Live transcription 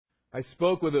I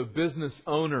spoke with a business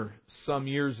owner some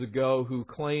years ago who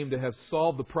claimed to have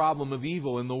solved the problem of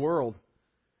evil in the world.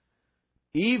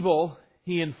 Evil,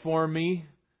 he informed me,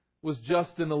 was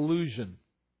just an illusion.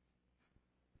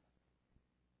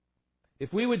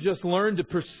 If we would just learn to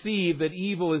perceive that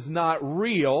evil is not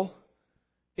real,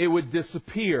 it would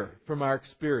disappear from our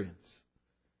experience.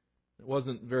 It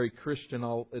wasn't very Christian,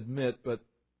 I'll admit, but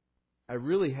I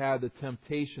really had the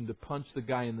temptation to punch the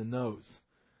guy in the nose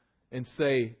and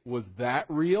say, was that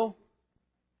real?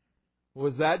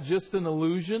 Was that just an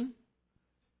illusion?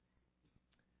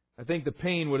 I think the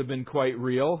pain would have been quite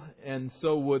real, and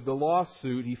so would the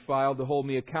lawsuit he filed to hold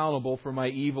me accountable for my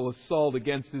evil assault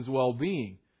against his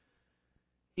well-being.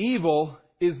 Evil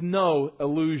is no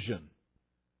illusion.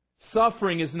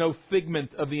 Suffering is no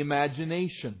figment of the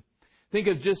imagination. Think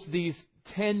of just these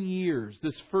 10 years,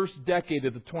 this first decade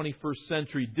of the 21st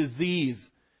century, disease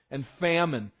and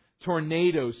famine,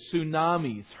 tornadoes,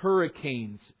 tsunamis,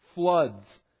 hurricanes, floods,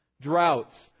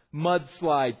 droughts,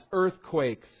 mudslides,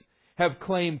 earthquakes have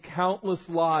claimed countless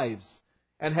lives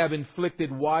and have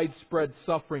inflicted widespread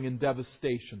suffering and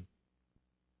devastation.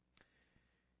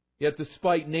 Yet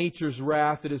despite nature's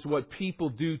wrath, it is what people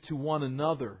do to one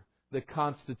another that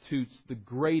constitutes the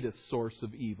greatest source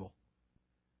of evil.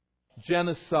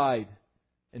 Genocide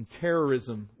and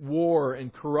terrorism, war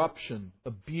and corruption,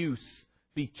 abuse,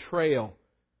 betrayal,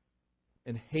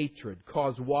 and hatred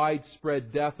cause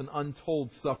widespread death and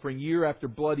untold suffering year after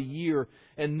bloody year,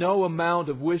 and no amount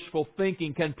of wishful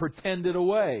thinking can pretend it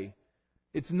away.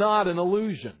 It's not an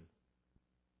illusion.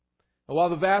 While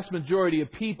the vast majority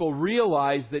of people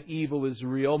realize that evil is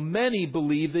real, many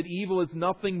believe that evil is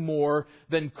nothing more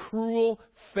than cruel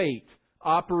fate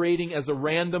operating as a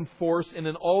random force in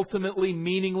an ultimately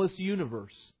meaningless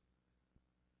universe.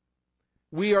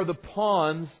 We are the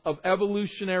pawns of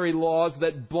evolutionary laws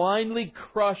that blindly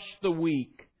crush the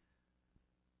weak.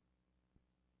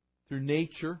 Through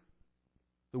nature,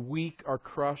 the weak are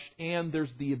crushed, and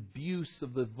there's the abuse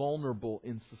of the vulnerable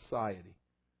in society,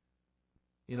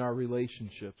 in our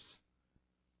relationships.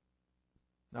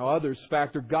 Now, others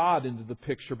factor God into the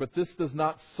picture, but this does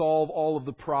not solve all of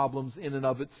the problems in and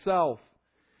of itself.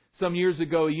 Some years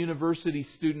ago, a university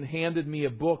student handed me a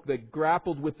book that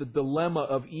grappled with the dilemma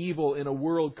of evil in a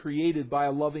world created by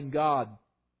a loving God.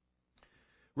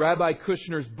 Rabbi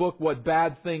Kushner's book, What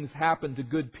Bad Things Happen to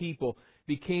Good People,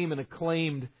 became an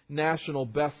acclaimed national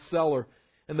bestseller.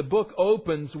 And the book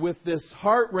opens with this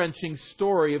heart-wrenching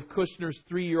story of Kushner's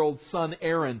 3-year-old son,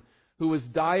 Aaron, who was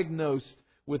diagnosed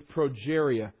with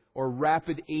progeria, or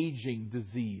rapid aging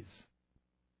disease.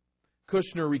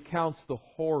 Kushner recounts the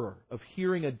horror of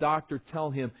hearing a doctor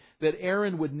tell him that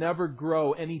Aaron would never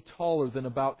grow any taller than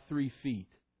about 3 feet.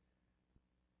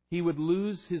 He would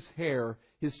lose his hair,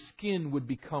 his skin would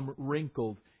become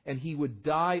wrinkled, and he would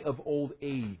die of old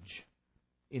age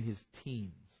in his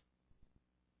teens.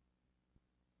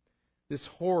 This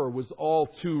horror was all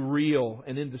too real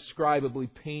and indescribably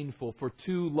painful for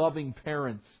two loving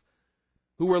parents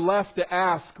who were left to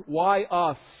ask, why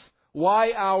us?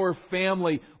 Why our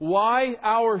family? Why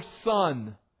our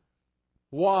son?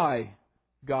 Why,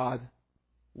 God?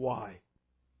 Why?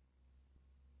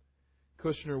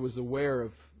 Kushner was aware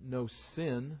of no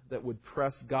sin that would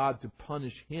press God to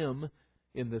punish him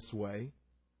in this way.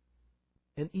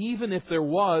 And even if there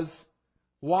was,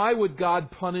 why would God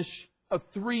punish a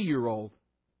 3-year-old?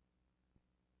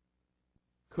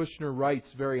 Kushner writes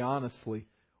very honestly,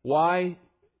 why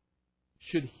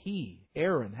should he,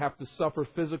 Aaron, have to suffer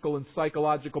physical and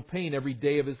psychological pain every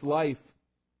day of his life?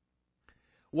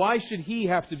 Why should he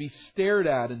have to be stared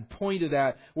at and pointed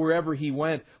at wherever he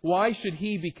went? Why should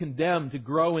he be condemned to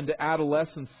grow into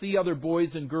adolescence, see other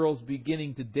boys and girls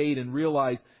beginning to date, and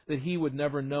realize that he would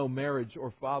never know marriage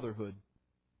or fatherhood?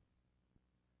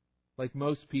 Like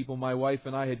most people, my wife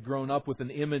and I had grown up with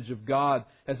an image of God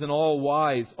as an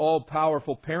all-wise,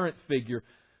 all-powerful parent figure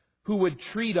who would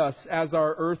treat us as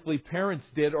our earthly parents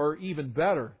did, or even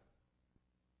better.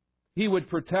 He would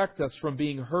protect us from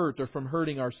being hurt or from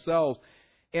hurting ourselves,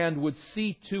 and would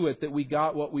see to it that we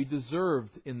got what we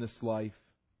deserved in this life.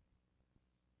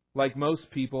 Like most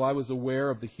people, I was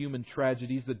aware of the human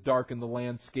tragedies that darken the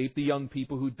landscape, the young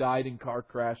people who died in car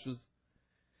crashes,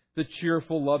 the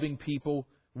cheerful, loving people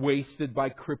wasted by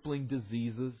crippling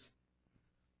diseases,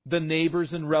 the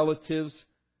neighbors and relatives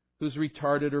whose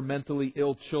retarded or mentally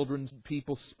ill children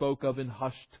people spoke of in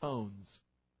hushed tones.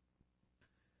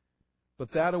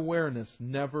 But that awareness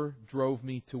never drove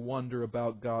me to wonder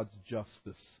about God's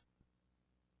justice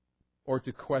or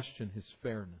to question His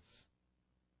fairness.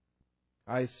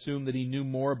 I assumed that He knew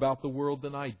more about the world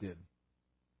than I did.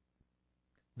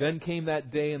 Then came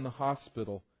that day in the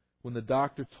hospital when the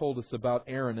doctor told us about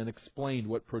Aaron and explained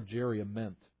what progeria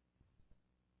meant.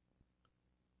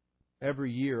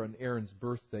 Every year on Aaron's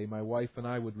birthday, my wife and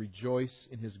I would rejoice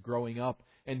in his growing up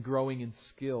and growing in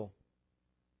skill.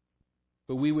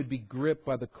 But we would be gripped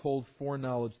by the cold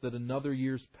foreknowledge that another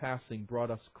year's passing brought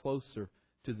us closer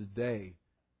to the day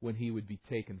when he would be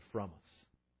taken from us.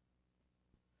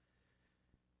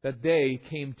 That day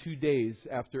came 2 days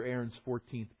after Aaron's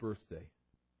 14th birthday,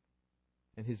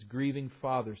 and his grieving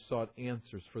father sought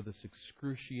answers for this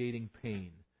excruciating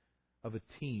pain of a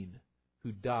teen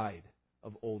who died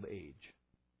of old age.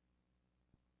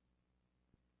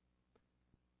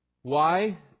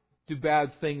 Why do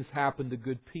bad things happen to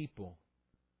good people?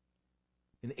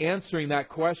 In answering that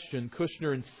question,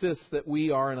 Kushner insists that we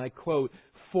are, and I quote,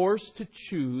 forced to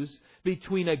choose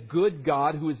between a good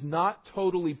God who is not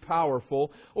totally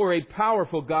powerful or a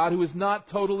powerful God who is not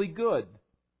totally good.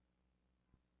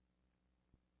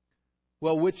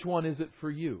 Well, which one is it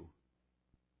for you?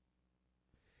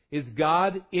 Is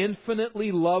God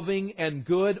infinitely loving and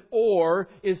good, or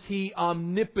is He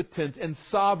omnipotent and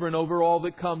sovereign over all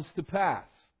that comes to pass?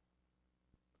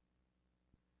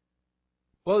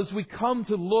 Well, as we come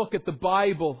to look at the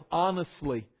Bible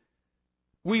honestly,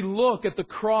 we look at the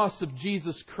cross of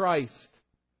Jesus Christ.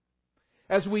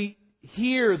 As we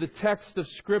hear the text of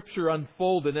Scripture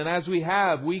unfolded, and as we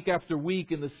have week after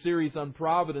week in the series on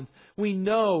Providence, we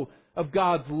know of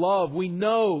God's love. We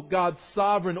know God's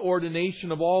sovereign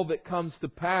ordination of all that comes to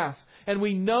pass. And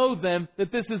we know then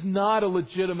that this is not a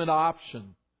legitimate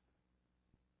option.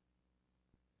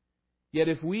 Yet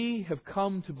if we have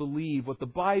come to believe what the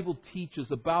Bible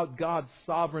teaches about God's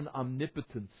sovereign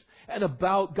omnipotence and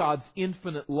about God's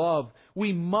infinite love,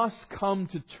 we must come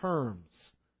to terms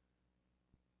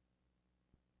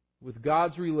with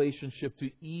God's relationship to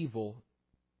evil,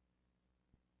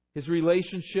 His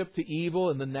relationship to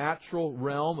evil in the natural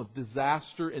realm of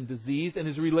disaster and disease, and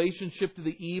His relationship to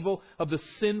the evil of the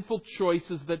sinful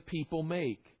choices that people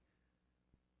make.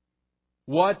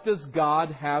 What does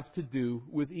God have to do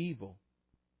with evil?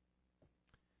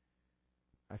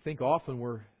 I think often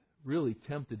we're really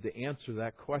tempted to answer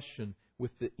that question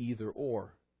with the either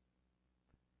or.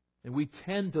 And we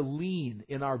tend to lean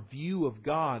in our view of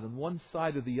God on one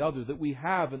side or the other, that we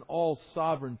have an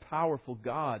all-sovereign, powerful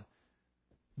God.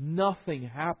 Nothing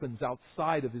happens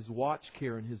outside of His watch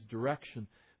care and His direction.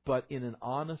 But in an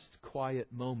honest,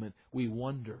 quiet moment, we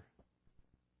wonder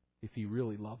if He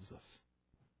really loves us.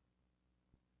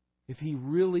 If He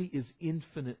really is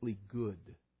infinitely good.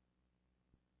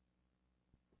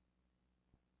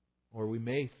 Or we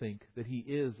may think that He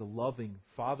is a loving,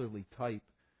 fatherly type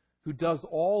who does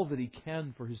all that He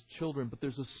can for His children, but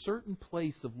there's a certain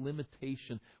place of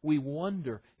limitation. We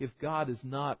wonder if God is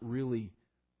not really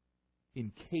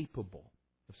incapable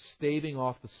of staving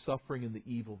off the suffering and the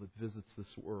evil that visits this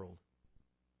world.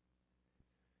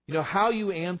 You know, how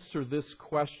you answer this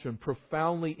question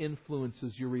profoundly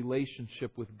influences your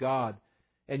relationship with God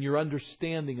and your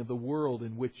understanding of the world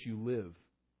in which you live.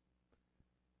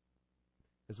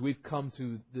 As we've come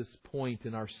to this point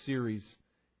in our series,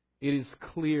 it is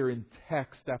clear in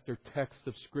text after text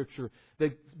of Scripture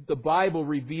that the Bible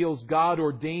reveals God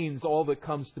ordains all that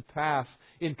comes to pass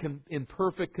in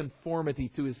perfect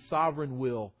conformity to His sovereign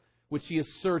will, which He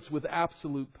asserts with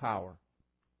absolute power.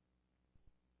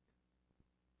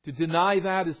 To deny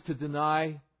that is to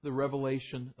deny the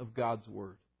revelation of God's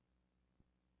Word.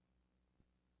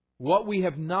 What we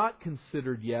have not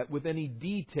considered yet with any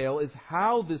detail is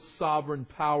how this sovereign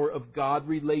power of God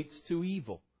relates to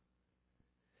evil.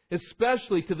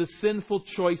 Especially to the sinful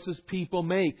choices people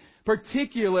make,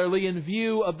 particularly in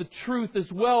view of the truth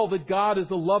as well that God is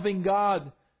a loving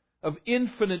God of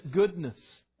infinite goodness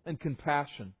and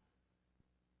compassion.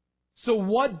 So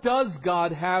what does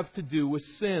God have to do with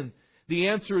sin? The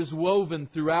answer is woven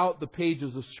throughout the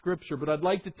pages of Scripture, but I'd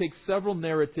like to take several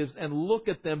narratives and look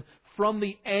at them from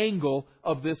the angle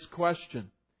of this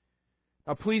question.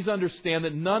 Now please understand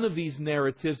that none of these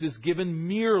narratives is given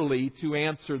merely to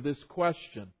answer this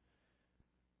question.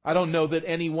 I don't know that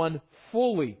anyone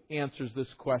fully answers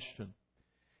this question.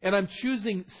 And I'm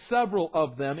choosing several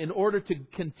of them in order to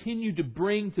continue to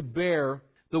bring to bear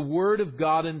the Word of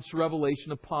God and its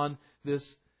revelation upon this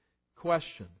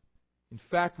question. In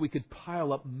fact, we could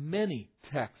pile up many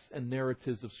texts and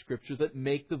narratives of Scripture that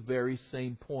make the very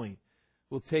same point.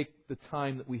 We'll take the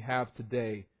time that we have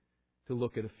today to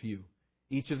look at a few.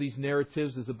 Each of these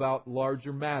narratives is about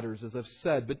larger matters, as I've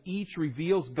said, but each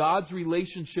reveals God's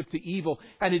relationship to evil,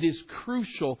 and it is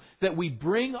crucial that we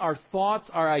bring our thoughts,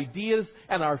 our ideas,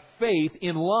 and our faith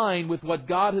in line with what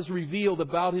God has revealed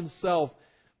about Himself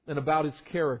and about His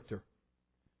character.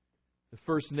 The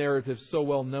first narrative so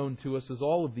well known to us as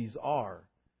all of these are.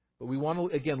 But we want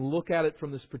to, again, look at it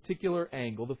from this particular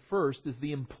angle. The first is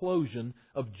the implosion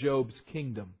of Job's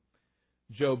kingdom.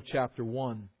 Job chapter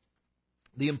 1.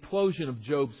 The implosion of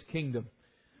Job's kingdom.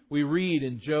 We read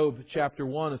in Job chapter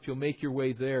 1, if you'll make your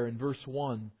way there, in verse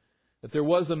 1, that there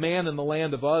was a man in the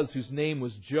land of Uz whose name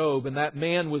was Job, and that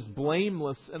man was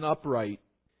blameless and upright.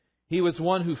 He was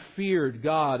one who feared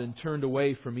God and turned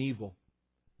away from evil.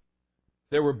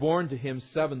 There were born to him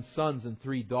 7 sons and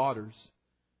 3 daughters.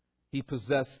 He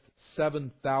possessed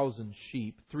 7,000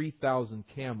 sheep, 3,000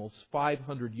 camels,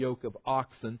 500 yoke of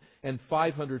oxen, and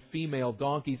 500 female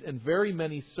donkeys, and very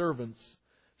many servants,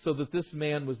 so that this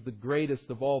man was the greatest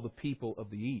of all the people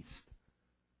of the East.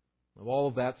 Now, all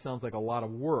of that sounds like a lot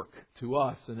of work to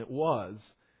us, and it was,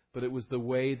 but it was the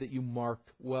way that you marked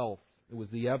wealth. It was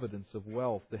the evidence of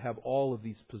wealth to have all of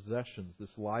these possessions,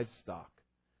 this livestock.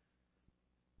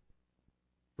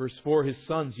 Verse 4, his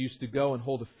sons used to go and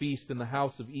hold a feast in the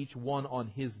house of each one on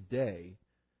his day.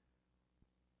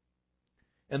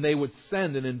 And they would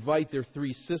send and invite their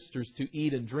 3 sisters to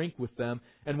eat and drink with them.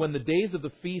 And when the days of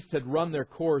the feast had run their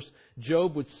course,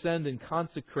 Job would send and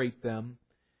consecrate them.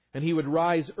 And he would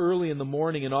rise early in the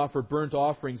morning and offer burnt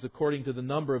offerings according to the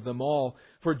number of them all.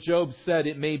 For Job said,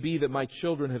 "It may be that my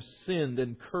children have sinned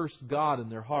and cursed God in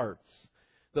their hearts."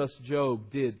 Thus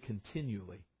Job did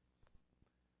continually.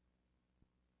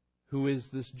 Who is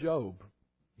this Job?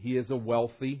 He is a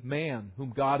wealthy man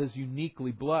whom God has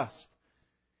uniquely blessed.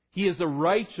 He is a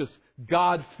righteous,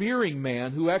 God-fearing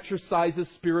man who exercises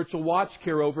spiritual watch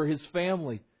care over his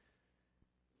family.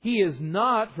 He is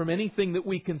not, from anything that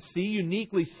we can see,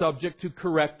 uniquely subject to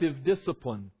corrective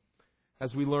discipline,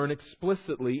 as we learn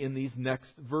explicitly in these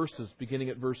next verses, beginning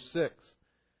at verse 6.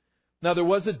 Now there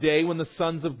was a day when the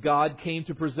sons of God came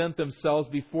to present themselves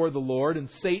before the Lord, and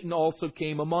Satan also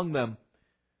came among them.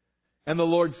 And the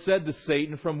Lord said to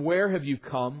Satan, "From where have you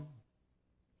come?"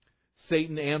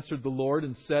 Satan answered the Lord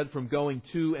and said, "From going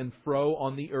to and fro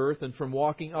on the earth, and from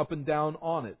walking up and down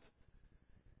on it."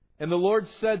 And the Lord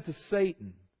said to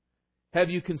Satan, "Have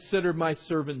you considered my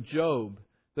servant Job,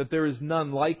 that there is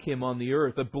none like him on the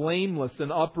earth, a blameless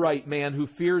and upright man who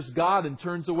fears God and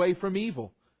turns away from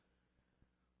evil?"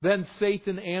 Then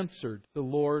Satan answered the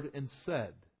Lord and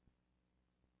said,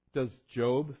 "Does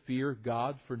Job fear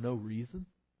God for no reason?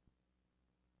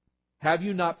 Have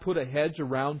you not put a hedge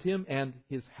around him and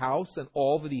his house and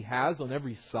all that he has on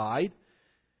every side?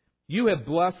 You have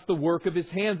blessed the work of his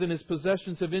hands, and his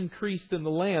possessions have increased in the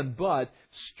land. But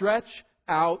stretch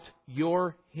out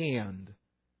your hand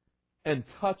and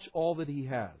touch all that he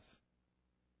has,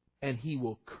 and he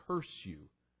will curse you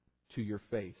to your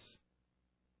face."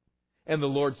 And the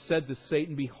Lord said to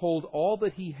Satan, "Behold, all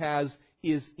that he has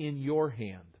is in your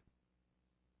hand.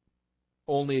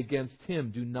 Only against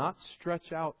him do not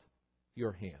stretch out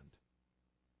your hand."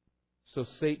 So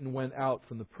Satan went out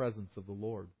from the presence of the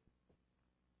Lord.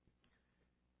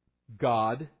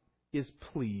 God is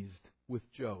pleased with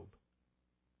Job.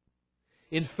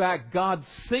 In fact, God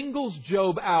singles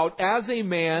Job out as a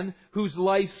man whose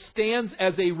life stands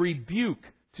as a rebuke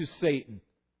to Satan.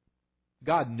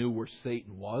 God knew where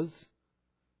Satan was,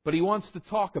 but He wants to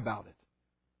talk about it.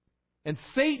 And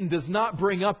Satan does not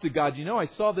bring up to God, I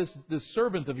saw this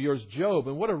servant of yours, Job,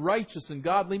 and what a righteous and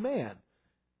godly man.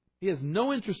 He has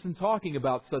no interest in talking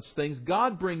about such things.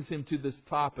 God brings him to this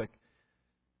topic.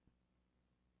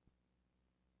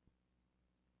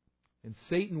 And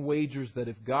Satan wagers that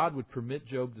if God would permit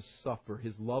Job to suffer,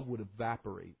 his love would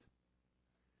evaporate.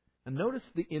 And notice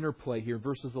the interplay here,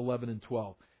 verses 11 and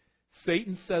 12.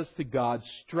 Satan says to God,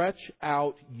 "Stretch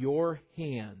out your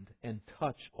hand and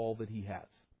touch all that he has."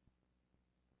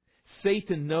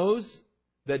 Satan knows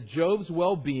that Job's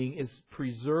well-being is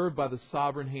preserved by the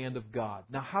sovereign hand of God.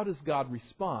 Now, how does God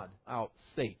respond?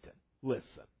 Satan,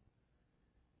 listen.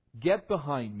 Get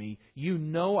behind me. You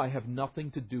know I have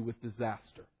nothing to do with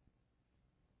disaster.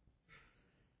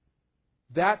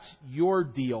 That's your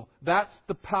deal. That's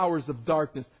the powers of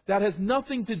darkness. That has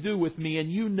nothing to do with me, and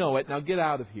you know it. Now get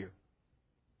out of here.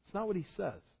 It's not what he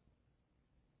says.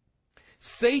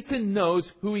 Satan knows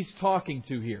who he's talking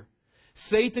to here.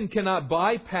 Satan cannot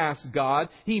bypass God.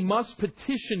 He must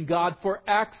petition God for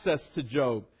access to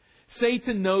Job.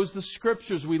 Satan knows the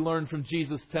Scriptures we learn from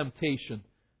Jesus' temptation.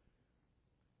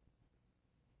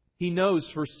 He knows,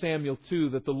 1 Samuel 2,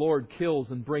 that the Lord kills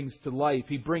and brings to life.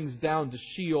 He brings down to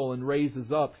Sheol and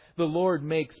raises up. The Lord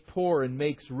makes poor and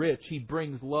makes rich. He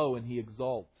brings low and He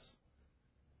exalts.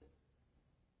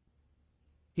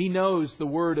 He knows the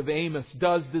word of Amos.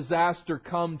 Does disaster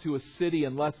come to a city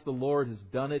unless the Lord has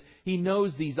done it? He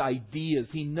knows these ideas.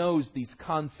 He knows these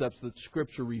concepts that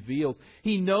Scripture reveals.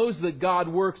 He knows that God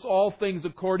works all things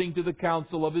according to the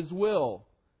counsel of His will.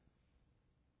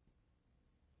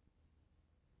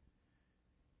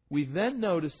 We then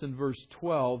notice in verse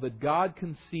 12 that God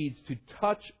concedes to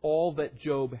touch all that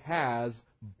Job has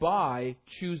by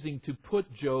choosing to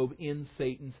put Job in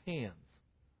Satan's hands.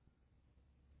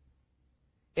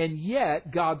 And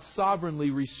yet, God sovereignly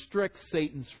restricts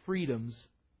Satan's freedoms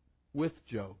with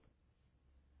Job.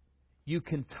 You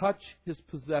can touch his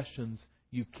possessions,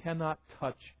 you cannot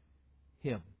touch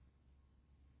him.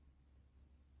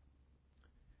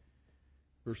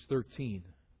 Verse 13.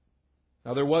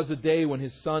 Now there was a day when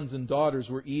his sons and daughters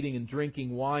were eating and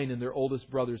drinking wine in their oldest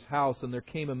brother's house, and there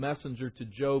came a messenger to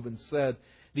Job and said,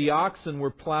 The oxen were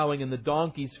plowing and the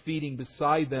donkeys feeding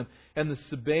beside them, and the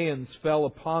Sabaeans fell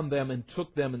upon them and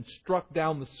took them and struck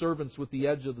down the servants with the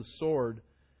edge of the sword.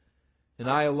 And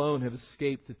I alone have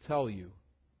escaped to tell you.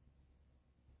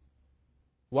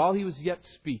 While he was yet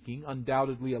speaking,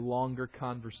 undoubtedly a longer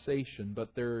conversation, but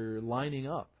they're lining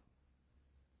up.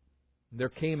 There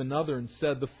came another and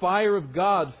said, The fire of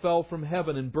God fell from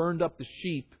heaven and burned up the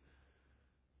sheep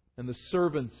and the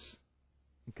servants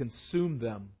and consumed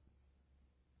them.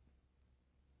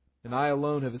 And I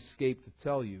alone have escaped to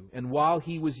tell you. And while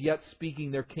he was yet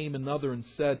speaking, there came another and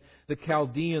said, The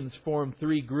Chaldeans formed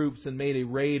 3 groups and made a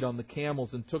raid on the camels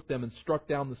and took them and struck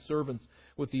down the servants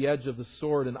with the edge of the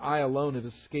sword. And I alone have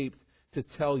escaped to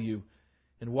tell you.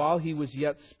 And while he was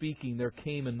yet speaking, there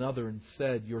came another and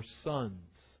said, Your sons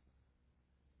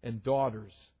and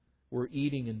daughters were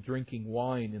eating and drinking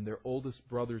wine in their oldest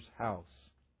brother's house.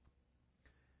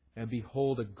 And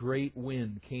behold, a great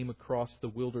wind came across the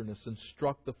wilderness and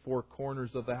struck the 4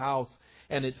 corners of the house,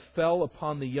 and it fell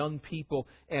upon the young people,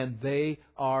 and they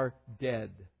are dead.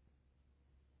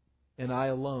 And I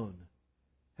alone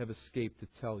have escaped to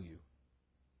tell you.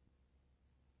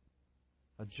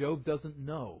 Now, Job doesn't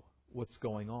know what's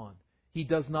going on. He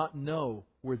does not know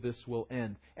where this will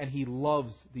end, and he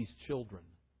loves these children.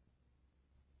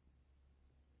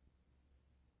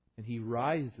 And he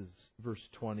rises, verse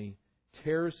 20,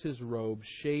 tears his robe,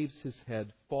 shaves his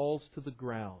head, falls to the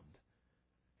ground.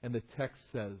 And the text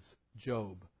says,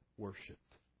 Job worshipped.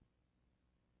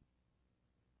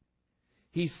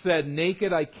 He said,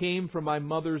 Naked I came from my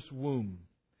mother's womb,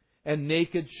 and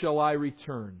naked shall I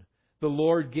return. The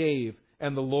Lord gave,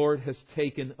 and the Lord has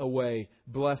taken away.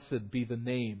 Blessed be the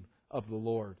name of the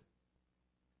Lord.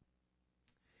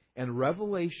 And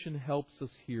Revelation helps us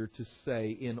here to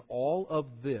say, in all of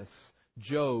this,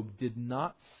 Job did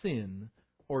not sin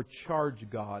or charge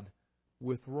God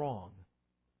with wrong.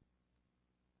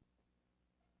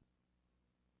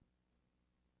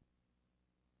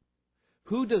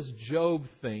 Who does Job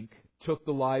think took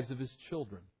the lives of his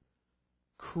children?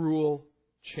 Cruel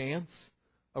chance?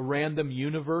 A random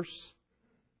universe?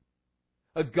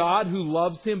 A God who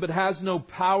loves him but has no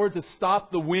power to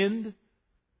stop the wind?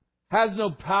 Has no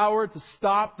power to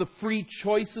stop the free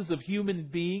choices of human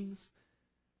beings?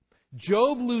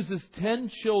 Job loses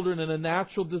 10 children in a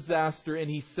natural disaster, and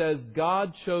he says,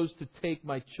 God chose to take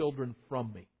my children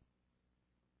from me.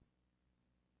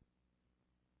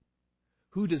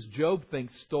 Who does Job think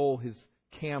stole his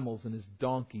camels and his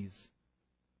donkeys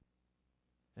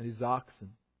and his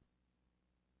oxen?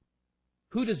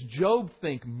 Who does Job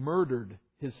think murdered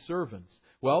his servants?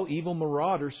 Well, evil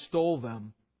marauders stole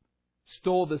them.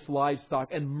 Stole this livestock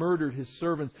and murdered his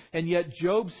servants. And yet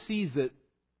Job sees it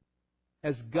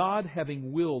as God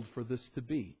having willed for this to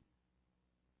be.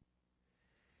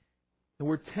 And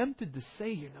we're tempted to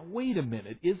say here, now wait a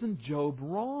minute, isn't Job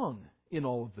wrong in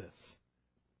all of this?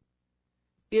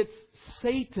 It's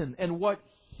Satan and what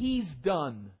he's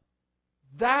done.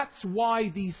 That's why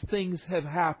these things have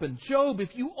happened. Job, if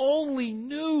you only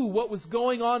knew what was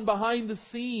going on behind the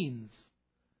scenes.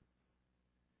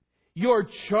 You're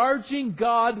charging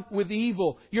God with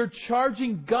evil. You're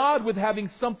charging God with having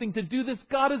something to do with this.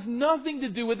 God has nothing to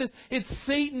do with it. It's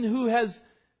Satan who has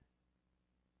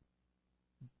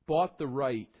bought the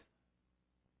right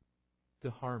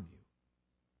to harm you.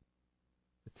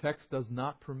 The text does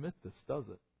not permit this, does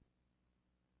it?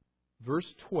 Verse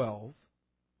 12,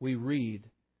 we read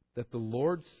that the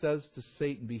Lord says to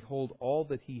Satan, Behold, all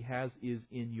that he has is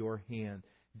in your hand.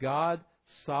 God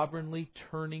sovereignly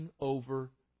turning over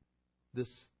this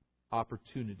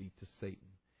opportunity to Satan.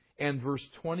 And verse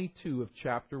 22 of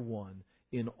chapter 1,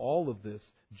 in all of this,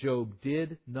 Job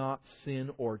did not sin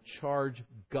or charge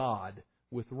God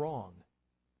with wrong.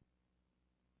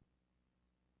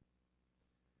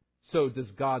 So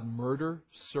does God murder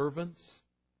servants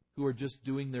who are just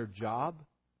doing their job?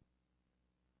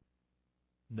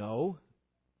 No.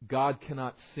 God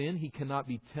cannot sin. He cannot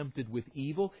be tempted with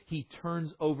evil. He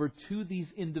turns over to these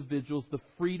individuals the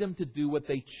freedom to do what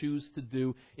they choose to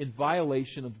do in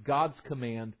violation of God's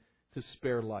command to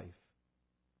spare life.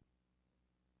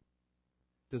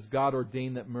 Does God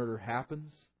ordain that murder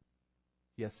happens?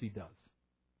 Yes, He does.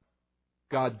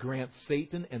 God grants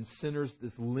Satan and sinners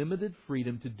this limited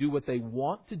freedom to do what they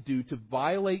want to do, to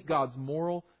violate God's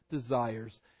moral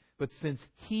desires. But since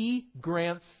He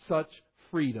grants such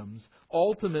freedoms,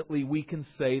 ultimately we can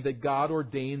say that God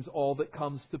ordains all that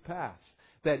comes to pass.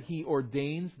 That He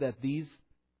ordains that these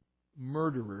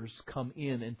murderers come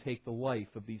in and take the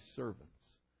life of these servants.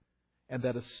 And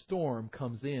that a storm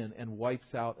comes in and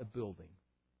wipes out a building.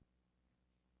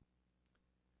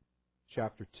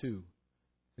 Chapter 2.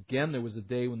 Again, there was a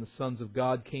day when the sons of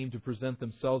God came to present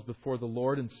themselves before the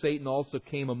Lord, and Satan also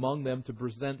came among them to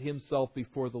present himself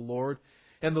before the Lord.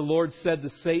 And the Lord said to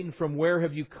Satan, "From where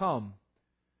have you come?"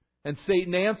 And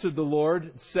Satan answered the Lord,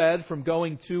 and said, "From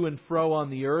going to and fro on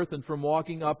the earth, and from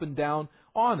walking up and down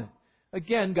on it."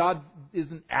 Again, God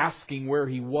isn't asking where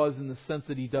he was in the sense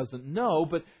that he doesn't know,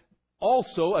 but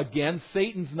also, again,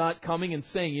 Satan's not coming and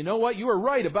saying, "You know what, you were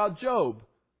right about Job."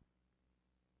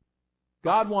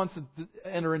 God wants to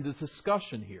enter into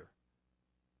discussion here.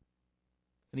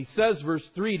 And He says, verse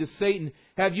 3, to Satan,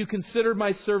 "Have you considered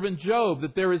my servant Job,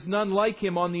 that there is none like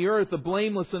him on the earth, a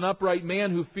blameless and upright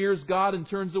man who fears God and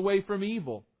turns away from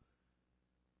evil?"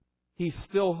 He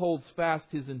still holds fast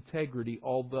his integrity,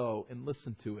 although, and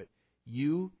listen to it,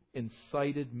 "you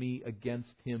incited me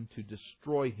against him to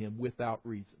destroy him without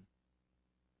reason."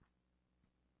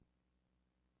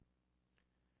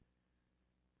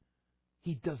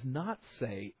 He does not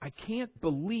say, "I can't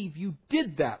believe you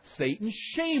did that, Satan.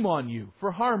 Shame on you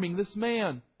for harming this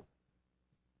man."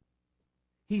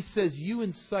 He says, "You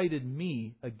incited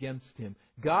me against him."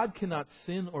 God cannot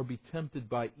sin or be tempted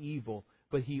by evil,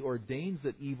 but He ordains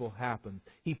that evil happens.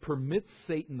 He permits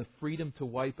Satan the freedom to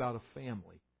wipe out a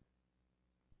family.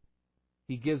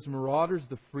 He gives marauders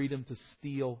the freedom to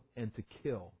steal and to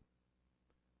kill.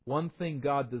 One thing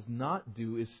God does not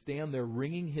do is stand there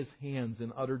wringing His hands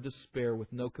in utter despair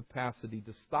with no capacity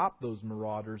to stop those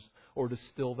marauders or to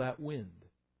still that wind.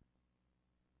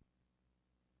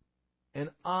 And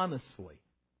honestly,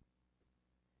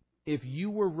 if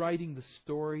you were writing the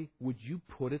story, would you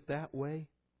put it that way?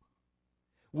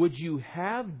 Would you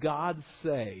have God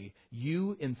say,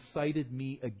 "You incited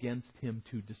me against him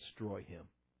to destroy him"?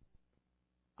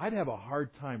 I'd have a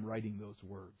hard time writing those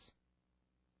words.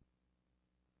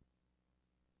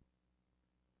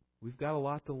 We've got a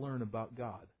lot to learn about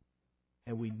God,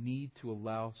 and we need to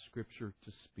allow Scripture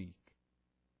to speak.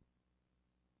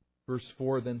 Verse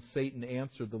 4, then Satan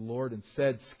answered the Lord and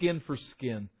said, "Skin for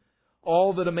skin.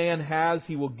 All that a man has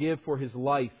he will give for his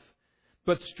life.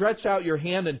 But stretch out your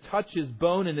hand and touch his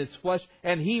bone and his flesh,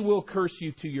 and he will curse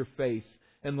you to your face."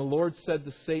 And the Lord said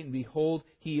to Satan, "Behold,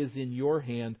 he is in your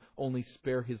hand, only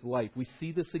spare his life." We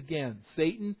see this again.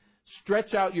 Satan,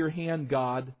 stretch out your hand,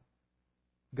 God.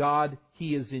 God,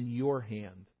 he is in your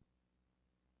hand.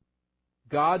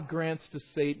 God grants to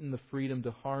Satan the freedom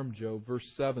to harm Job. Verse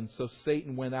 7, so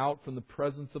Satan went out from the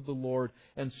presence of the Lord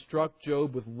and struck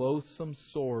Job with loathsome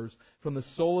sores from the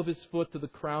sole of his foot to the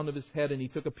crown of his head, and he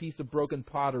took a piece of broken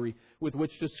pottery with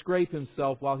which to scrape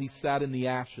himself while he sat in the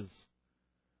ashes.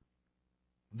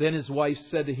 Then his wife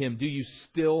said to him, "Do you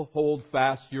still hold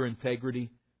fast your integrity?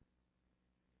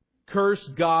 Curse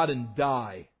God and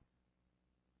die."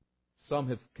 Some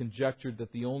have conjectured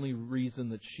that the only reason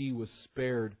that she was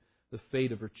spared the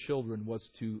fate of her children was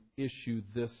to issue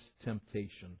this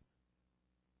temptation.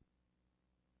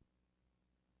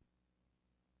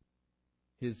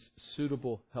 His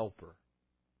suitable helper,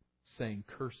 saying,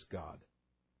 "Curse God."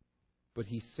 But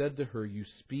he said to her, "You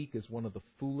speak as one of the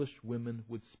foolish women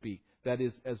would speak." That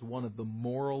is, as one of the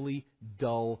morally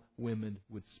dull women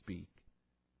would speak.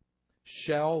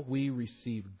 "Shall we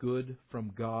receive good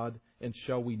from God, and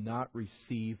shall we not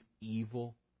receive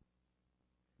evil?"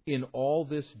 In all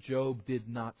this, Job did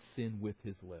not sin with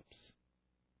his lips.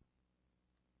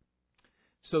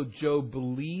 So Job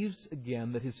believes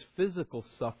again that his physical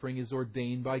suffering is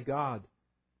ordained by God.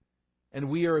 And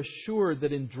we are assured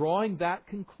that in drawing that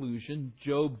conclusion,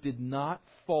 Job did not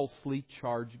falsely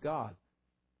charge God.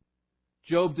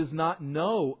 Job does not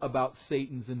know about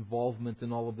Satan's involvement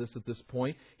in all of this at this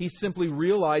point. He simply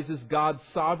realizes God's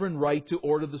sovereign right to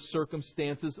order the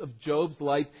circumstances of Job's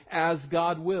life as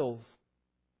God wills.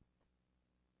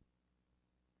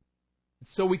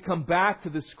 So we come back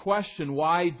to this question,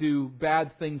 why do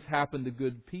bad things happen to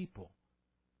good people?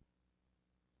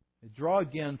 I draw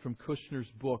again from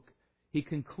Kushner's book. He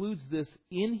concludes this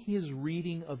in his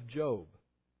reading of Job.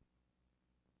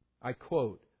 I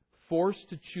quote, "Forced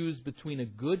to choose between a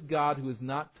good God who is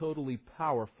not totally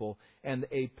powerful and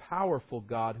a powerful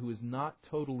God who is not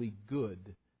totally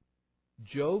good,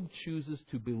 Job chooses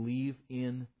to believe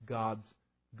in God's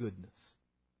goodness."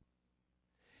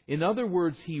 In other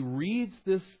words, he reads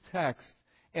this text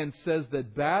and says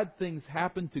that bad things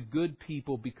happen to good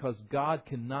people because God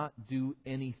cannot do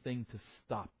anything to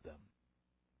stop them.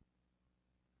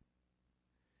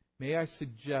 May I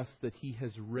suggest that he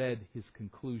has read his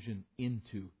conclusion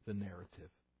into the narrative?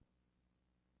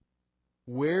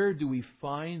 Where do we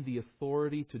find the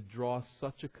authority to draw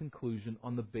such a conclusion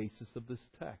on the basis of this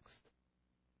text?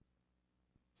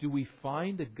 Do we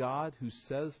find a God who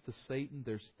says to Satan,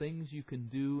 "There's things you can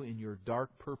do in your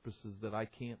dark purposes that I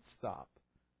can't stop.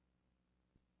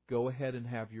 Go ahead and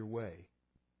have your way"?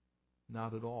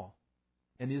 Not at all.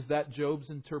 And is that Job's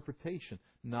interpretation?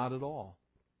 Not at all.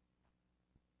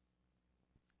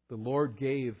 The Lord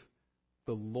gave,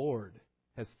 the Lord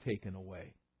has taken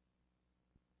away.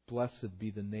 Blessed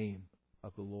be the name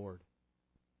of the Lord.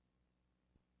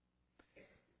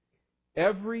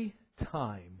 Every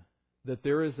time that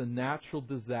there is a natural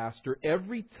disaster,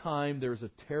 every time there's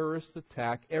a terrorist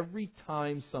attack, every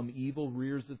time some evil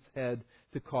rears its head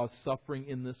to cause suffering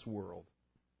in this world,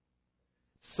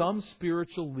 some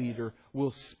spiritual leader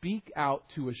will speak out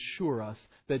to assure us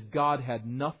that God had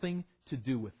nothing to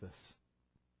do with this.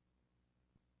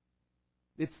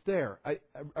 It's there. I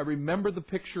remember the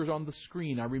pictures on the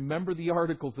screen. I remember the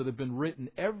articles that have been written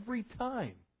every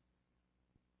time.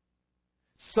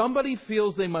 Somebody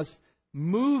feels they must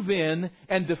move in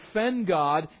and defend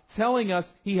God, telling us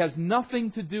He has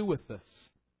nothing to do with this.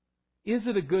 Is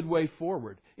it a good way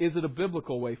forward? Is it a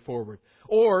biblical way forward?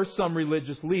 Or some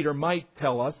religious leader might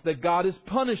tell us that God is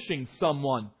punishing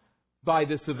someone by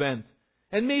this event.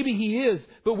 And maybe He is,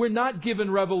 but we're not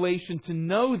given revelation to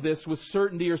know this with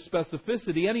certainty or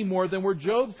specificity any more than we're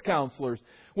Job's counselors.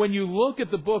 When you look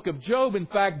at the book of Job, in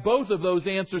fact, both of those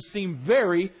answers seem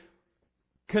very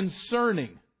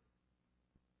concerning.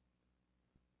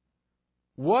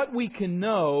 What we can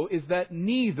know is that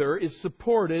neither is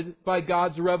supported by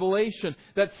God's revelation.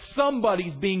 That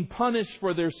somebody's being punished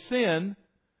for their sin,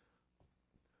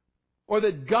 or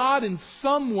that God in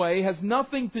some way has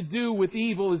nothing to do with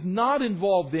evil, is not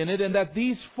involved in it, and that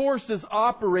these forces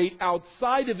operate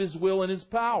outside of His will and His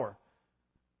power.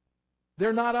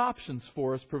 They're not options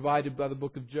for us provided by the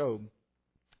book of Job.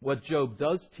 What Job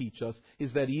does teach us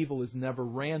is that evil is never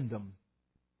random.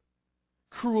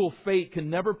 Cruel fate can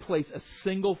never place a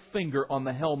single finger on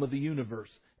the helm of the universe,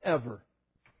 ever.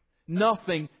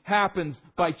 Nothing happens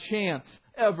by chance,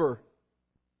 ever.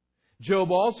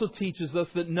 Job also teaches us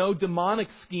that no demonic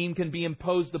scheme can be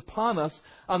imposed upon us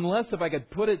unless, if I could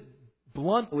put it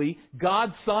bluntly,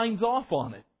 God signs off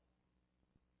on it.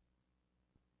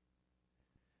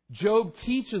 Job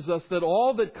teaches us that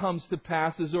all that comes to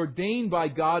pass is ordained by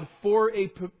God for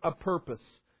a purpose.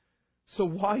 So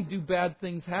why do bad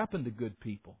things happen to good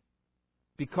people?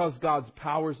 Because God's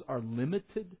powers are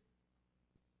limited?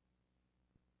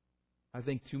 I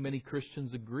think too many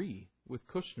Christians agree with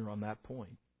Kushner on that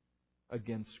point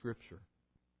against Scripture.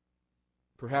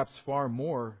 Perhaps far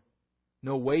more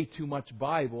know way too much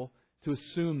Bible to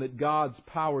assume that God's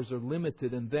powers are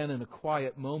limited and then in a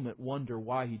quiet moment wonder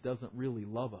why He doesn't really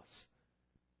love us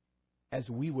as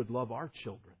we would love our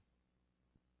children.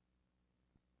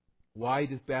 Why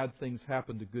do bad things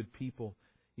happen to good people?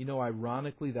 You know,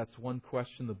 ironically, that's one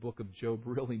question the book of Job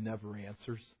really never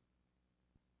answers.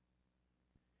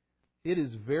 It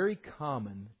is very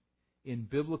common in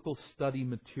biblical study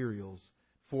materials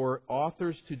for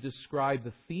authors to describe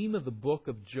the theme of the book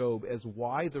of Job as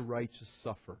why the righteous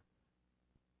suffer.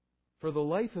 For the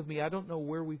life of me, I don't know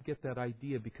where we get that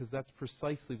idea, because that's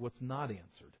precisely what's not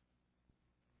answered.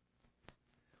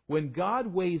 When God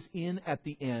weighs in at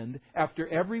the end, after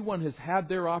everyone has had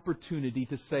their opportunity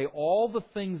to say all the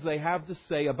things they have to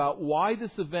say about why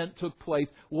this event took place,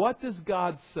 what does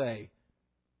God say?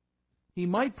 He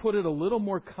might put it a little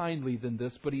more kindly than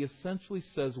this, but He essentially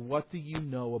says, "What do you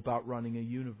know about running a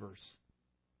universe?"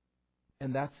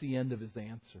 And that's the end of His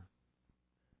answer.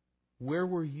 Where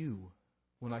were you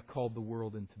when I called the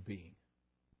world into being?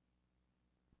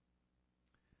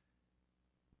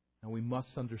 Now we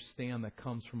must understand that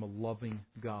comes from a loving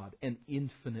God, an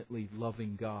infinitely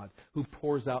loving God, who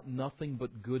pours out nothing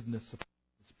but goodness upon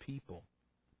His people.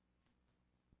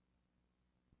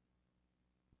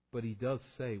 But He does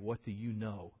say, what do you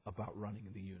know about running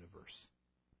the universe?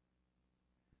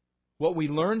 What we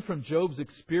learn from Job's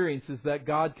experience is that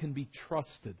God can be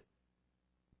trusted.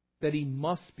 that He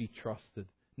must be trusted,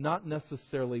 not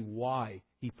necessarily why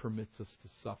He permits us to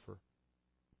suffer.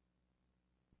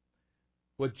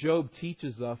 What Job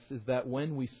teaches us is that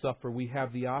when we suffer, we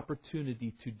have the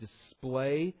opportunity to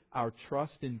display our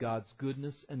trust in God's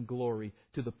goodness and glory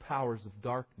to the powers of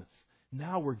darkness.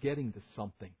 Now we're getting to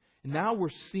something. Now we're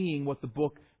seeing what the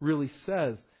book really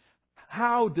says.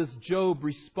 How does Job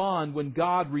respond when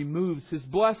God removes His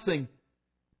blessing?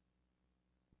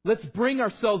 Let's bring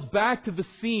ourselves back to the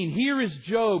scene. Here is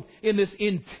Job in this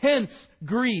intense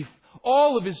grief.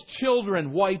 All of his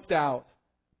children wiped out.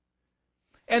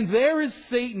 And there is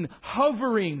Satan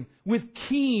hovering with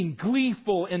keen,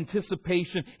 gleeful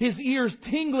anticipation, his ears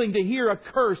tingling to hear a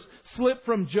curse slip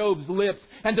from Job's lips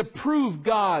and to prove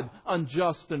God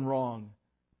unjust and wrong.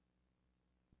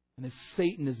 And as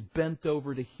Satan is bent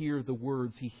over to hear the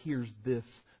words, he hears this: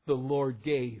 the Lord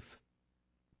gave,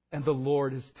 and the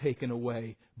Lord has taken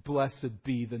away. Blessed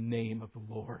be the name of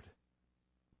the Lord.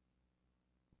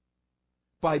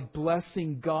 By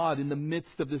blessing God in the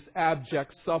midst of this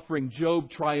abject suffering,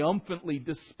 Job triumphantly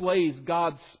displays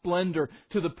God's splendor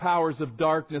to the powers of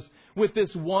darkness with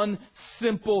this one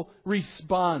simple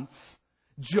response.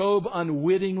 Job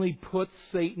unwittingly puts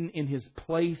Satan in his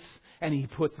place, and he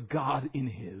puts God in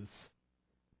his.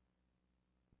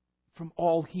 From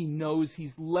all he knows,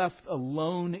 he's left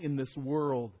alone in this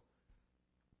world.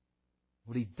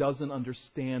 What he doesn't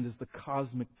understand is the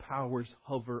cosmic powers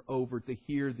hover over to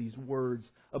hear these words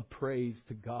of praise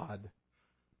to God.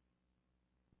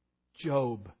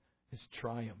 Job has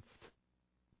triumphed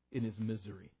in his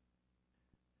misery.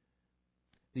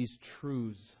 These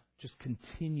truths just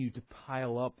continue to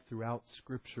pile up throughout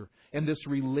Scripture. And this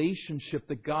relationship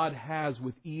that God has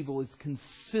with evil is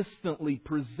consistently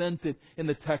presented in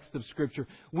the text of Scripture.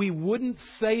 We wouldn't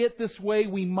say it this way.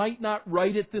 We might not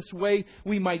write it this way.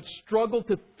 We might struggle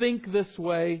to think this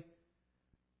way.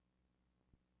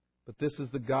 But this is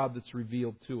the God that's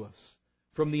revealed to us.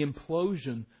 From the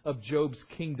implosion of Job's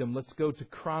kingdom, let's go to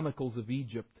Chronicles of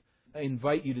Egypt. I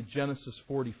invite you to Genesis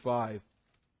 45.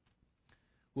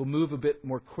 We'll move a bit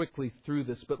more quickly through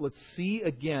this, but let's see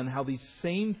again how these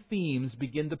same themes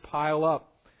begin to pile up.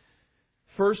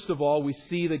 First of all, we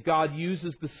see that God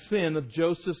uses the sin of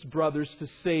Joseph's brothers to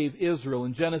save Israel.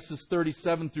 In Genesis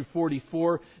 37 through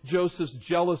 44, Joseph's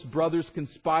jealous brothers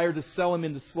conspire to sell him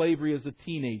into slavery as a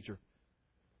teenager.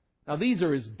 Now, these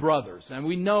are his brothers, and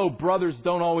we know brothers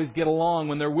don't always get along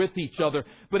when they're with each other.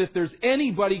 But if there's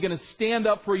anybody going to stand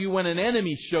up for you when an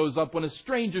enemy shows up, when a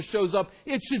stranger shows up,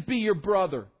 it should be your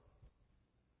brother.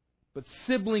 But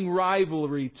sibling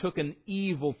rivalry took an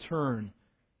evil turn.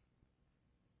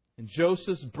 And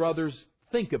Joseph's brothers,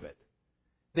 think of it,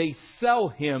 they sell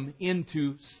him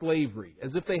into slavery,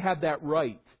 as if they had that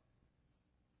right.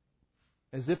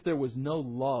 As if there was no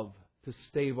love to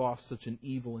stave off such an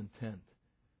evil intent.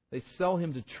 They sell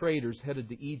him to traders headed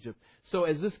to Egypt. So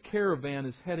as this caravan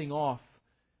is heading off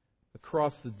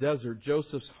across the desert,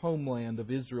 Joseph's homeland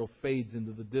of Israel fades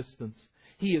into the distance.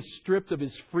 He is stripped of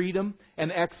his freedom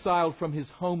and exiled from his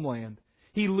homeland.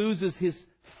 He loses his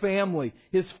family,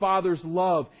 his father's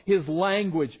love, his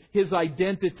language, his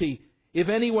identity. If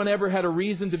anyone ever had a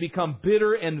reason to become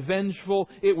bitter and vengeful,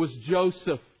 it was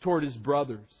Joseph toward his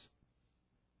brothers.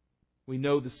 We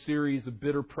know the series of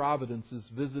bitter providences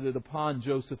visited upon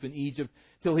Joseph in Egypt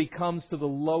till he comes to the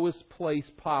lowest place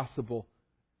possible,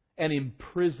 an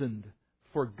imprisoned,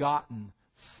 forgotten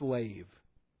slave.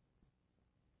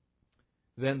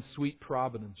 Then sweet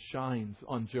providence shines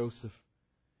on Joseph.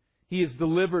 He is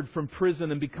delivered from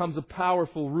prison and becomes a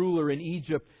powerful ruler in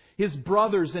Egypt. His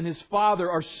brothers and his father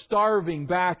are starving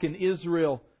back in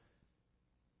Israel.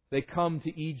 They come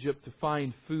to Egypt to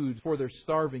find food for their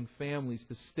starving families,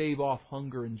 to stave off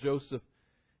hunger. And Joseph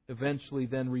eventually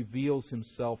then reveals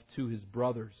himself to his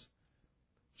brothers.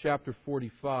 Chapter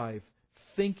 45,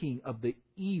 thinking of the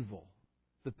evil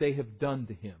that they have done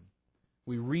to him.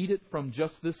 We read it from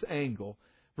just this angle.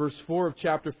 Verse 4 of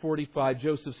chapter 45,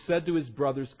 Joseph said to his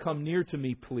brothers, "Come near to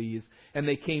me, please." And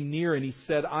they came near, and he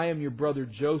said, "I am your brother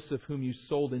Joseph, whom you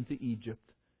sold into Egypt.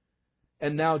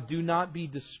 And now do not be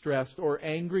distressed or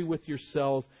angry with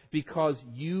yourselves because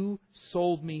you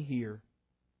sold me here.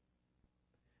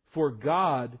 For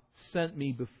God sent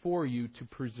me before you to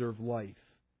preserve life.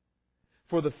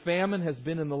 For the famine has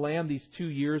been in the land these 2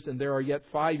 years, and there are yet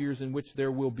 5 years in which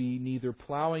there will be neither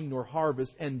plowing nor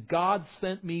harvest. And God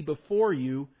sent me before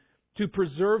you to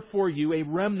preserve for you a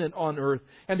remnant on earth,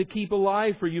 and to keep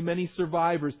alive for you many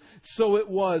survivors. So it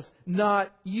was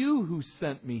not you who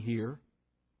sent me here,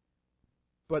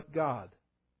 but God.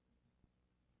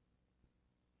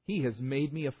 He has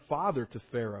made me a father to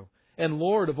Pharaoh, and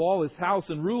lord of all his house,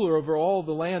 and ruler over all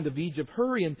the land of Egypt.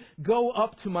 Hurry and go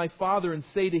up to my father and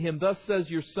say to him, Thus says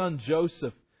your son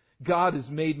Joseph, God has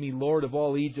made me lord of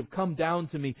all Egypt. Come down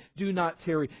to me. Do not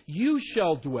tarry. You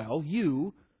shall dwell,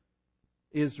 you,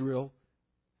 Israel,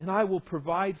 and I will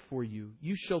provide for you.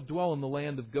 You shall dwell in the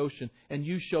land of Goshen, and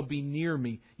you shall be near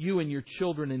me, you and your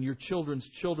children and your children's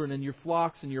children, and your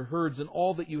flocks and your herds, and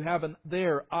all that you have. And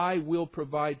there I will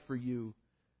provide for you.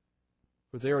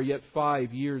 For there are yet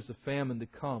 5 years of famine to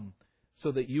come,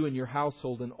 so that you and your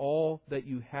household and all that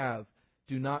you have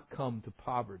do not come to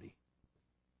poverty.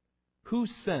 Who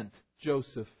sent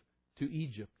Joseph to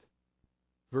Egypt?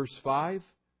 Verse 5,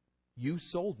 you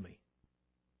sold me.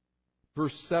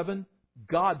 Verse 7,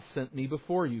 God sent me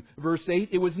before you. Verse 8,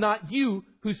 it was not you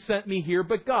who sent me here,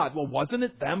 but God. Well, wasn't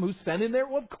it them who sent him there?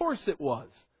 Well, of course it was.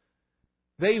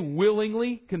 They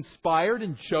willingly conspired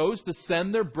and chose to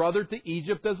send their brother to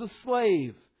Egypt as a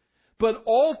slave. But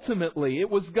ultimately, it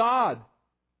was God.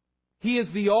 He is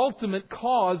the ultimate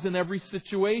cause in every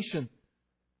situation.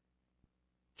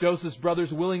 Joseph's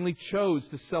brothers willingly chose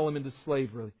to sell him into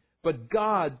slavery. But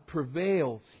God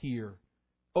prevails here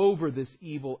over this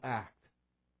evil act.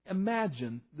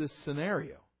 Imagine this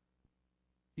scenario.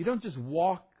 You don't just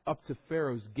walk up to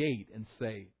Pharaoh's gate and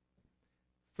say,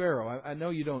 Pharaoh, I know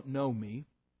you don't know me,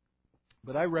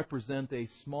 but I represent a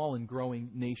small and growing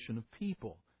nation of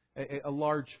people, a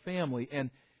large family.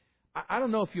 And I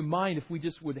don't know if you mind if we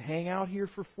just would hang out here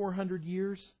for 400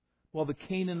 years while the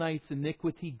Canaanites'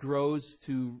 iniquity grows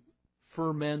to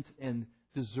ferment and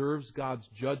deserves God's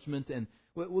judgment. And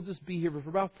we'll just be here for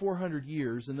about 400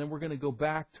 years, and then we're going to go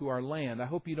back to our land. I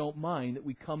hope you don't mind that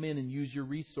we come in and use your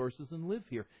resources and live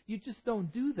here. You just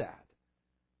don't do that.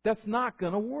 That's not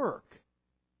going to work.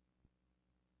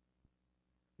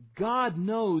 God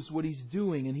knows what He's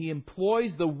doing, and He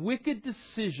employs the wicked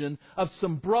decision of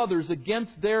some brothers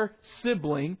against their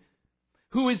sibling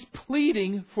who is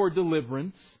pleading for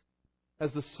deliverance,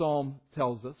 as the psalm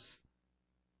tells us.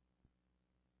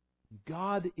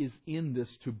 God is in this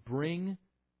to bring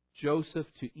Joseph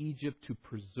to Egypt to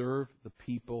preserve the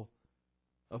people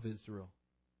of Israel.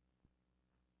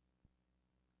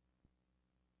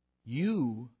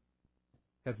 You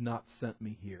have not sent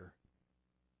me here.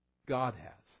 God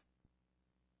has.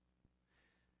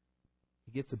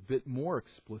 He gets a bit more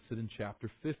explicit in chapter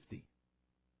 50.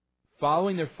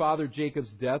 Following their father Jacob's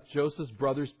death, Joseph's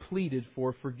brothers pleaded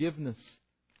for forgiveness.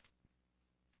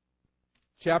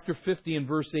 Chapter 50 and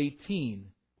verse 18.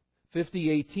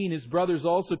 50:18, his brothers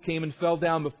also came and fell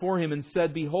down before him and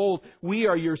said, Behold, we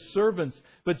are your servants.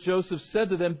 But Joseph said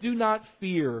to them, Do not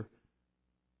fear,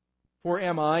 for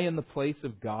am I in the place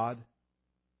of God?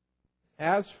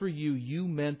 As for you, you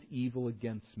meant evil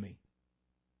against me,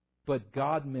 but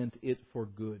God meant it for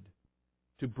good,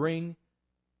 to bring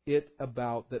it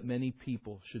about that many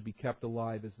people should be kept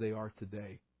alive as they are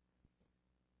today.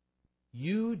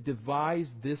 You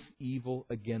devised this evil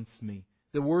against me.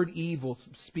 The word evil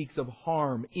speaks of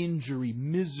harm, injury,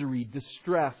 misery,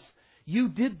 distress. You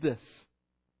did this.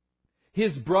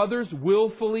 His brothers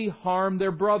willfully harmed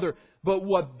their brother. But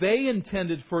what they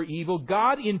intended for evil,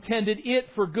 God intended it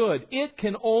for good. It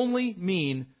can only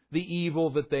mean the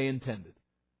evil that they intended.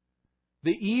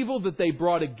 The evil that they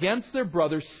brought against their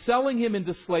brother, selling him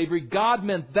into slavery, God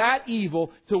meant that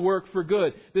evil to work for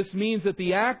good. This means that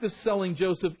the act of selling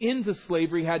Joseph into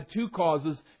slavery had two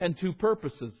causes and two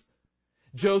purposes.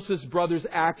 Joseph's brothers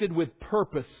acted with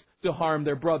purpose to harm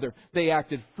their brother. They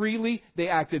acted freely. They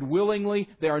acted willingly.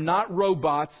 They are not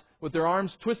robots with their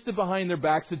arms twisted behind their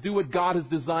backs to do what God has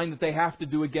designed that they have to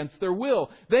do against their will.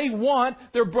 They want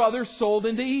their brother sold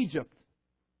into Egypt.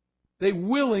 They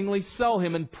willingly sell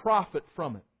him and profit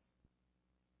from it.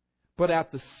 But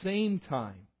at the same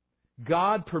time,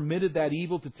 God permitted that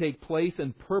evil to take place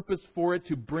and purposed for it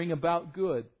to bring about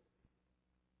good.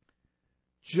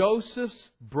 Joseph's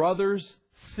brothers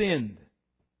sinned.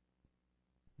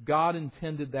 God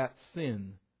intended that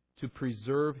sin to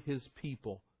preserve His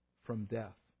people from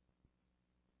death.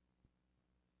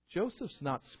 Joseph's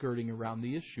not skirting around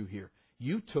the issue here.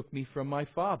 You took me from my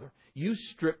father. You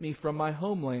stripped me from my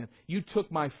homeland. You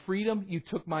took my freedom. You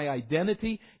took my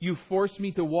identity. You forced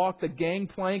me to walk the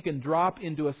gangplank and drop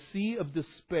into a sea of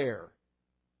despair.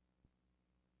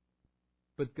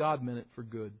 But God meant it for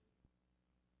good.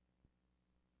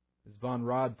 As Von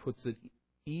Rad puts it,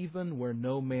 even where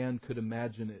no man could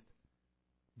imagine it,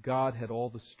 God had all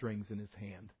the strings in His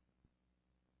hand.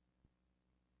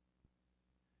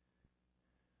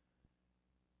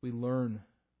 We learn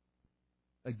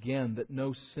again that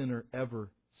no sinner ever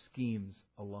schemes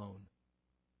alone.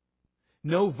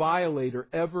 No violator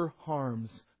ever harms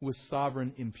with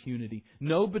sovereign impunity.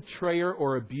 No betrayer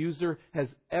or abuser has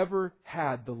ever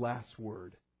had the last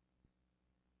word.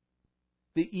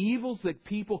 The evils that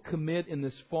people commit in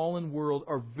this fallen world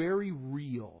are very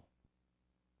real.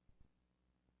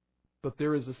 But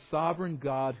there is a sovereign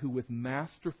God who with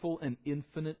masterful and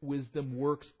infinite wisdom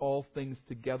works all things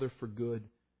together for good.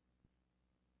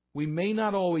 We may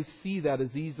not always see that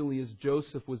as easily as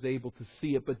Joseph was able to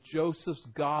see it, but Joseph's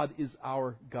God is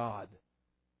our God.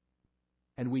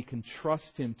 And we can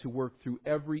trust Him to work through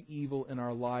every evil in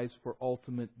our lives for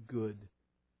ultimate good.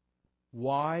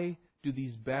 Why do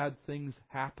these bad things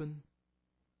happen?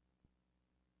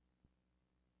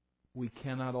 We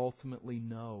cannot ultimately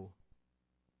know.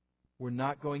 We're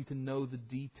not going to know the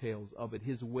details of it.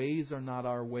 His ways are not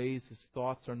our ways. His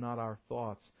thoughts are not our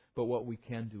thoughts. But what we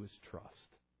can do is trust.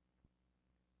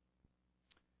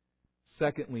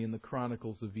 Secondly, in the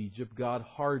Chronicles of Egypt, God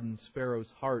hardens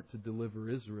Pharaoh's heart to deliver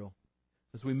Israel.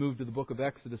 As we move to the book of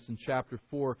Exodus in chapter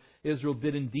 4, Israel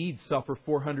did indeed suffer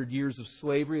 400 years of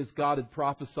slavery, as God had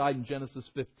prophesied in Genesis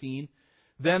 15.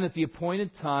 Then at the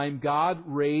appointed time, God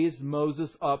raised Moses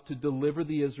up to deliver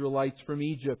the Israelites from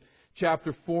Egypt.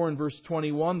 Chapter 4 and verse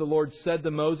 21, the Lord said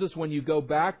to Moses, when you go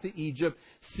back to Egypt,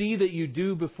 see that you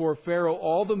do before Pharaoh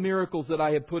all the miracles that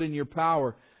I have put in your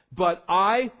power. But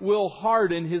I will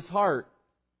harden his heart,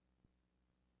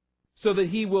 so that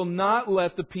he will not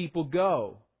let the people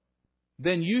go.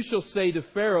 Then you shall say to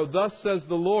Pharaoh, thus says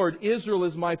the Lord, Israel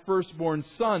is my firstborn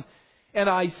son. And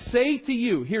I say to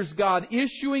you, here's God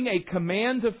issuing a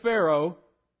command to Pharaoh,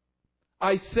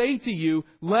 I say to you,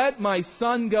 let my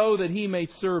son go that he may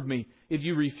serve me. If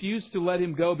you refuse to let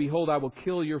him go, behold, I will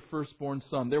kill your firstborn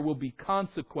son. There will be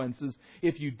consequences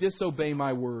if you disobey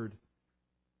my word.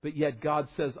 But yet God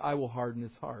says, I will harden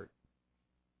his heart.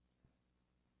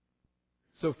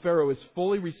 So Pharaoh is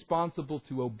fully responsible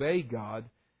to obey God,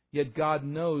 yet God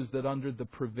knows that under the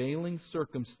prevailing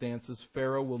circumstances,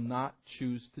 Pharaoh will not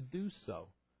choose to do so.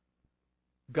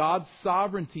 God's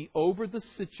sovereignty over the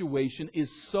situation is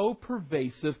so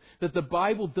pervasive that the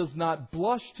Bible does not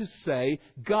blush to say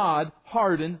God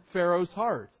hardened Pharaoh's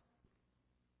heart.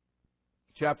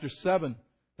 Chapter 7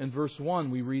 and verse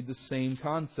 1, we read the same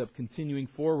concept continuing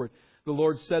forward. The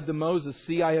Lord said to Moses,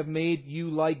 see, I have made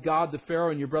you like God to Pharaoh,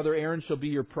 and your brother Aaron shall be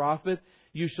your prophet.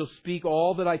 You shall speak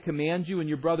all that I command you, and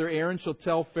your brother Aaron shall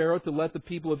tell Pharaoh to let the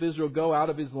people of Israel go out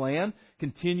of his land,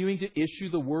 continuing to issue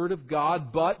the word of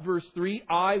God. But, verse 3,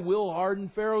 I will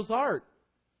harden Pharaoh's heart.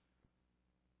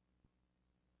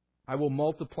 I will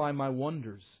multiply my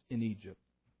wonders in Egypt.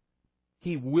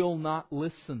 He will not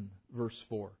listen, verse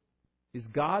 4. Is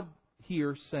God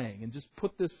here saying, and just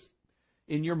put this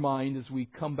in your mind as we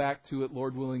come back to it,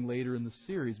 Lord willing, later in the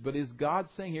series, but is God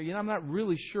saying here, I'm not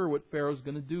really sure what Pharaoh's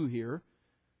going to do here.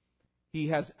 He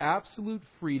has absolute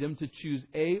freedom to choose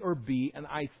A or B, and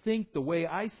I think the way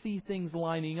I see things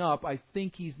lining up, I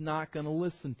think he's not going to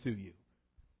listen to you.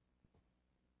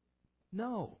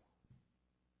 No.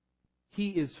 He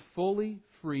is fully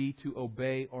free to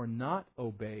obey or not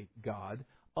obey God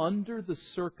under the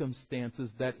circumstances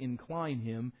that incline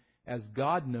him, as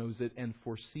God knows it and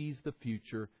foresees the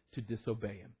future, to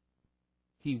disobey him.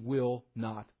 He will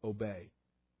not obey.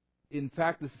 In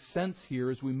fact, the sense here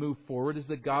as we move forward is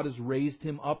that God has raised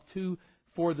him up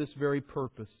for this very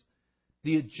purpose.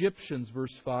 The Egyptians,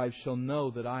 verse 5, shall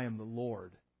know that I am the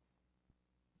Lord.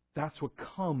 That's what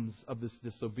comes of this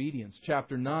disobedience.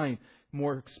 Chapter 9,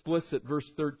 more explicit, verse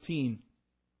 13.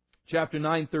 Chapter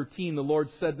 9:13, the Lord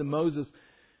said to Moses,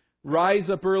 rise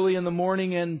up early in the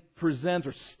morning and present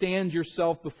or stand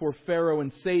yourself before Pharaoh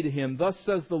and say to him, thus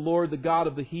says the Lord, the God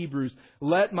of the Hebrews,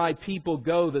 let my people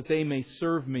go that they may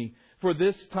serve me. For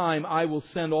this time I will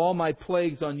send all my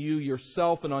plagues on you,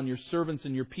 yourself, and on your servants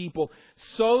and your people,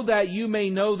 so that you may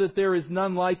know that there is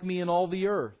none like me in all the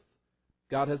earth.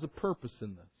 God has a purpose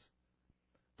in this.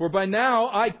 For by now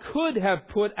I could have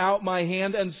put out my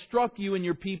hand and struck you and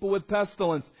your people with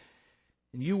pestilence,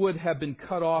 and you would have been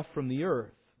cut off from the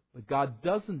earth. But God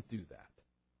doesn't do that.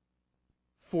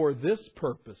 For this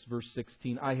purpose, verse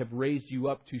 16, I have raised you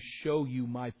up to show you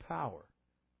my power,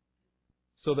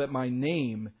 so that my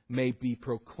name may be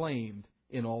proclaimed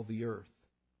in all the earth.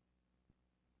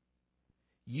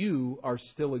 You are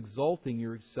still exalting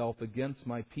yourself against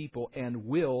my people and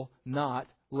will not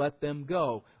let them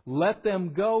go. Let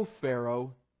them go,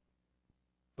 Pharaoh,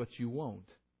 but you won't.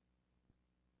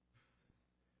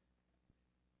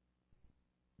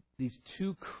 These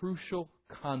two crucial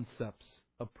concepts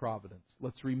of providence.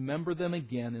 Let's remember them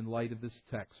again in light of this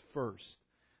text. First,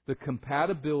 the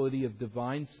compatibility of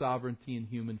divine sovereignty and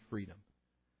human freedom.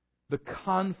 The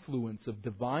confluence of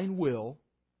divine will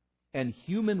and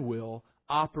human will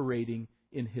operating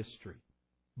in history.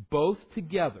 Both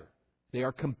together, they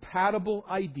are compatible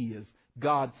ideas.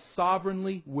 God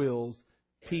sovereignly wills,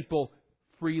 people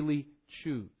freely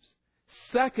choose.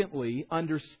 Secondly,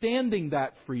 understanding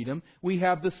that freedom, we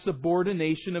have the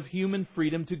subordination of human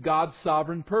freedom to God's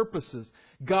sovereign purposes.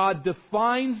 God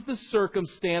defines the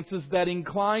circumstances that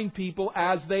incline people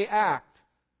as they act,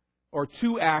 or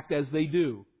to act as they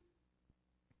do.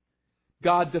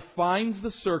 God defines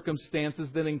the circumstances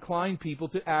that incline people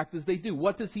to act as they do.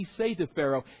 What does He say to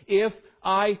Pharaoh? If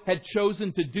I had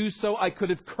chosen to do so, I could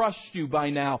have crushed you by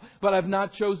now, but I've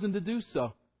not chosen to do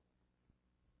so.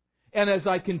 And as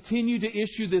I continue to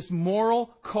issue this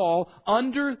moral call,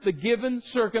 under the given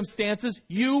circumstances,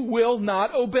 you will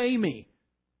not obey me.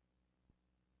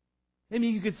 I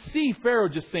mean, you could see Pharaoh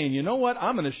just saying, you know what,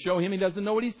 I'm going to show him he doesn't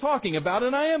know what he's talking about,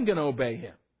 and I am going to obey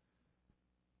him.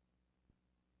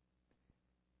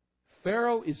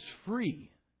 Pharaoh is free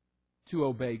to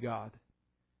obey God,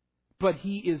 but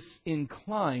he is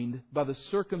inclined by the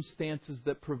circumstances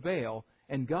that prevail,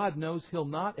 and God knows he'll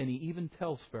not, and He even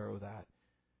tells Pharaoh that.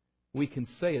 We can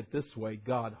say it this way: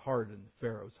 God hardened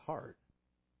Pharaoh's heart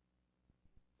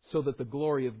so that the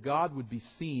glory of God would be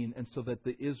seen and so that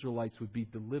the Israelites would be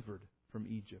delivered from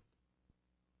Egypt.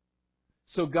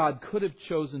 So God could have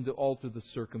chosen to alter the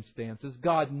circumstances.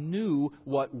 God knew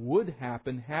what would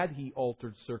happen had He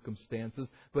altered circumstances,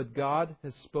 but God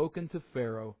has spoken to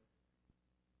Pharaoh.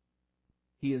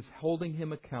 He is holding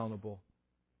him accountable,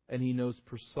 and He knows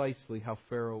precisely how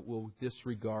Pharaoh will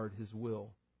disregard His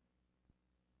will.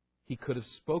 He could have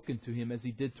spoken to him as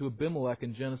He did to Abimelech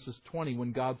in Genesis 20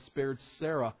 when God spared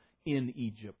Sarah in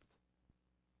Egypt.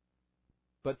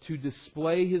 But to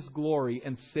display His glory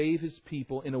and save His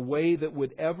people in a way that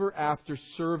would ever after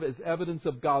serve as evidence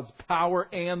of God's power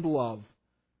and love,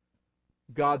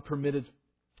 God permitted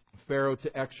Pharaoh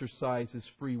to exercise his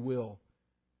free will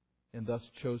and thus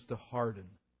chose to harden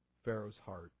Pharaoh's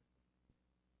heart.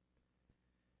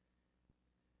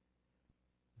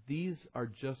 These are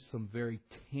just some very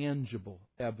tangible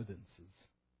evidences.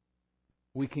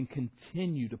 We can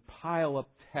continue to pile up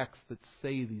texts that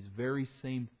say these very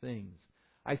same things.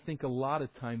 I think a lot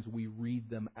of times we read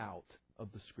them out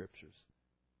of the Scriptures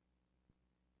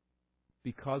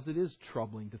because it is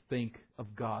troubling to think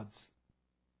of God's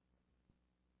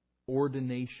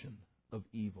ordination of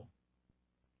evil.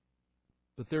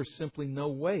 But there's simply no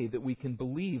way that we can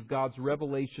believe God's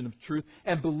revelation of truth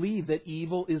and believe that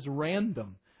evil is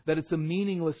random, that it's a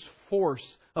meaningless force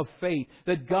of fate,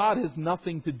 that God has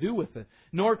nothing to do with it.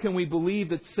 Nor can we believe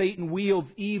that Satan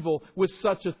wields evil with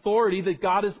such authority that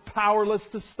God is powerless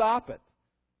to stop it.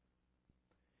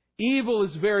 Evil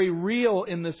is very real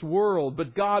in this world,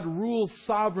 but God rules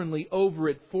sovereignly over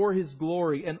it for His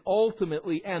glory and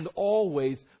ultimately and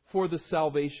always for the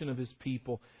salvation of His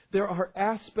people. There are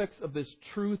aspects of this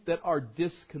truth that are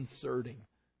disconcerting.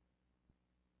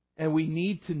 And we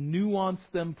need to nuance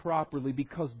them properly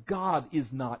because God is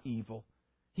not evil.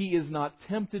 He is not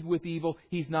tempted with evil.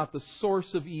 He's not the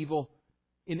source of evil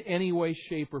in any way,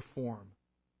 shape, or form.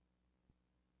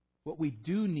 What we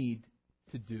do need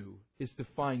to do is to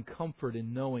find comfort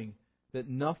in knowing that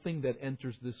nothing that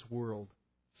enters this world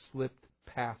slipped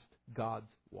past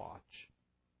God's watch.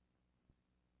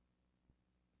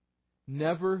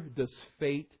 Never does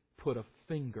fate put a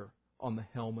finger on the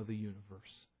helm of the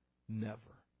universe. Never.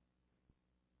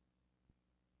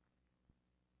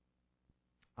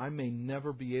 I may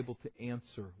never be able to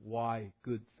answer why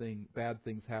bad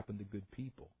things happen to good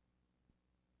people.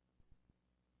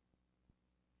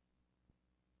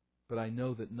 But I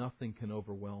know that nothing can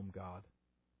overwhelm God.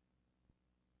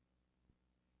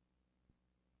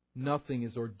 Nothing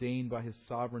is ordained by His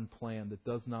sovereign plan that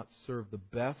does not serve the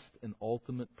best and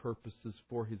ultimate purposes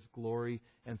for His glory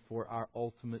and for our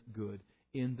ultimate good.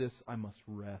 In this I must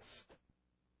rest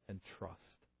and trust.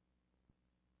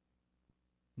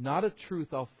 Not a truth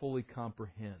I'll fully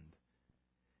comprehend.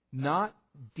 Not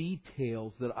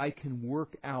details that I can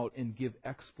work out and give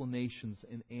explanations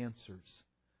and answers.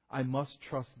 I must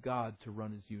trust God to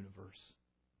run His universe.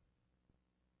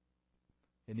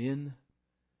 And in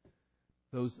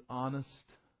those honest,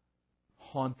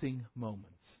 haunting moments,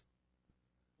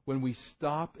 when we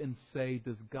stop and say,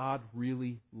 does God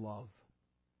really love?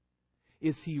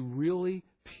 Is He really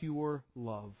pure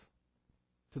love?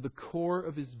 To the core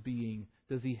of His being,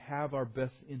 does He have our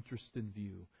best interest in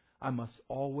view? I must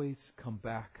always come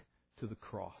back to the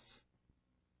cross.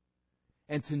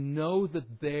 And to know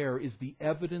that there is the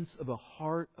evidence of a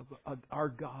heart of our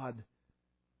God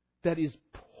that is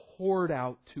poured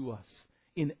out to us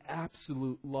in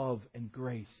absolute love and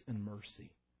grace and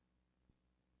mercy.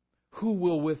 Who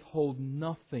will withhold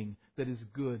nothing that is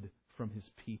good from His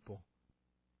people.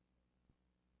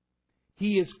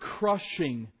 He is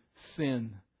crushing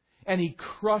sin. And He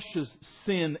crushes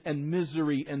sin and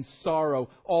misery and sorrow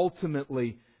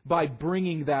ultimately by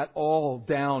bringing that all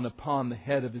down upon the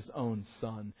head of His own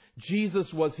Son.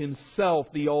 Jesus was Himself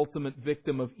the ultimate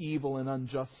victim of evil and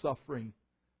unjust suffering.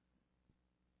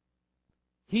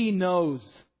 He knows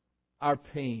our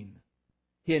pain,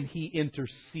 and He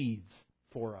intercedes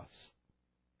for us.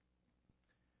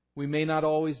 We may not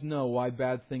always know why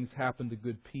bad things happen to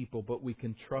good people, but we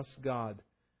can trust God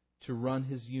to run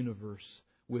His universe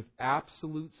with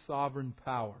absolute sovereign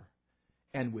power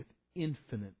and with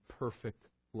infinite perfect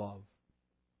love.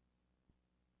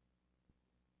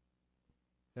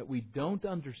 That we don't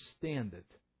understand it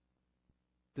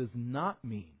does not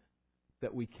mean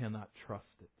that we cannot trust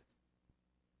it.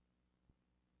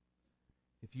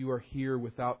 If you are here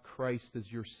without Christ as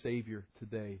your Savior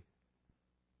today,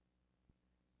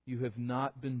 you have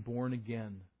not been born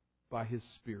again by His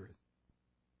Spirit,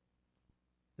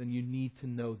 then you need to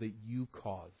know that you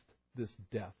caused this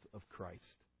death of Christ.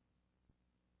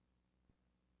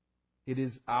 It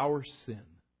is our sin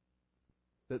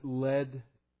that led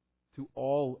to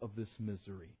all of this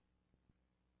misery.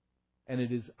 And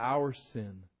it is our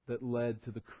sin that led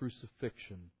to the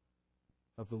crucifixion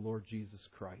of the Lord Jesus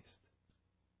Christ.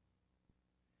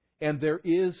 And there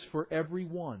is for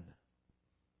everyone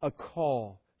a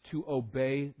call to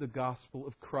obey the gospel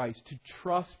of Christ, to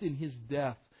trust in His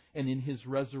death and in His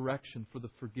resurrection for the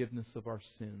forgiveness of our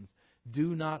sins.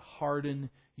 Do not harden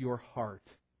your heart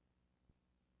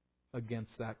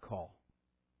against that call.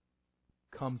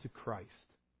 Come to Christ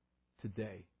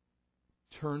today.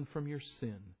 Turn from your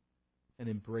sin and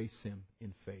embrace Him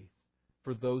in faith.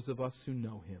 For those of us who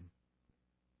know Him,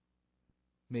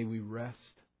 may we rest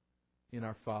in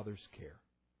our Father's care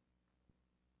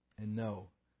and know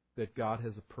that God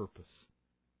has a purpose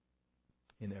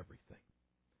in everything.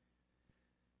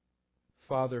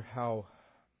 Father, how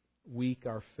weak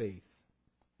our faith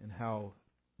and how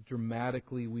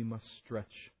dramatically we must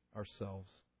stretch ourselves.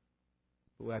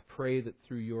 But I pray that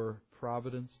through Your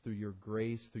providence, through Your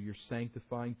grace, through Your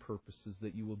sanctifying purposes,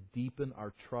 that You will deepen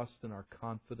our trust and our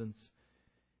confidence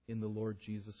in the Lord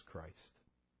Jesus Christ,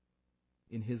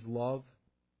 in His love,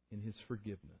 in His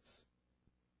forgiveness,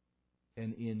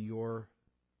 and in Your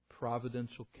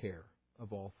providential care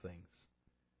of all things.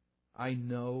 I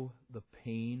know the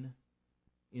pain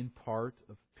in part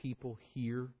of people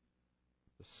here,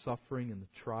 the suffering and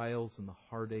the trials and the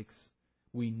heartaches.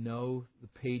 We know the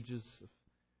pages of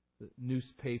the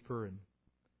newspaper and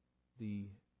the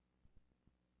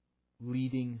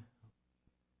leading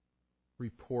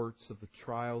reports of the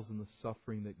trials and the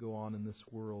suffering that go on in this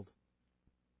world.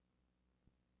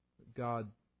 God,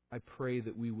 I pray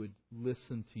that we would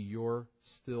listen to Your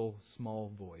still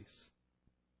small voice,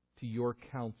 to Your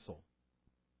counsel,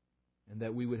 and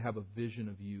that we would have a vision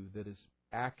of You that is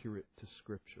accurate to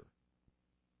Scripture,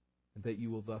 and that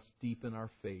You will thus deepen our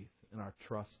faith and our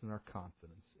trust and our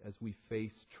confidence as we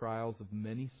face trials of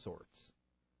many sorts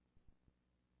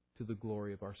to the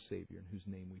glory of our Savior, in whose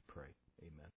name we pray. Amen.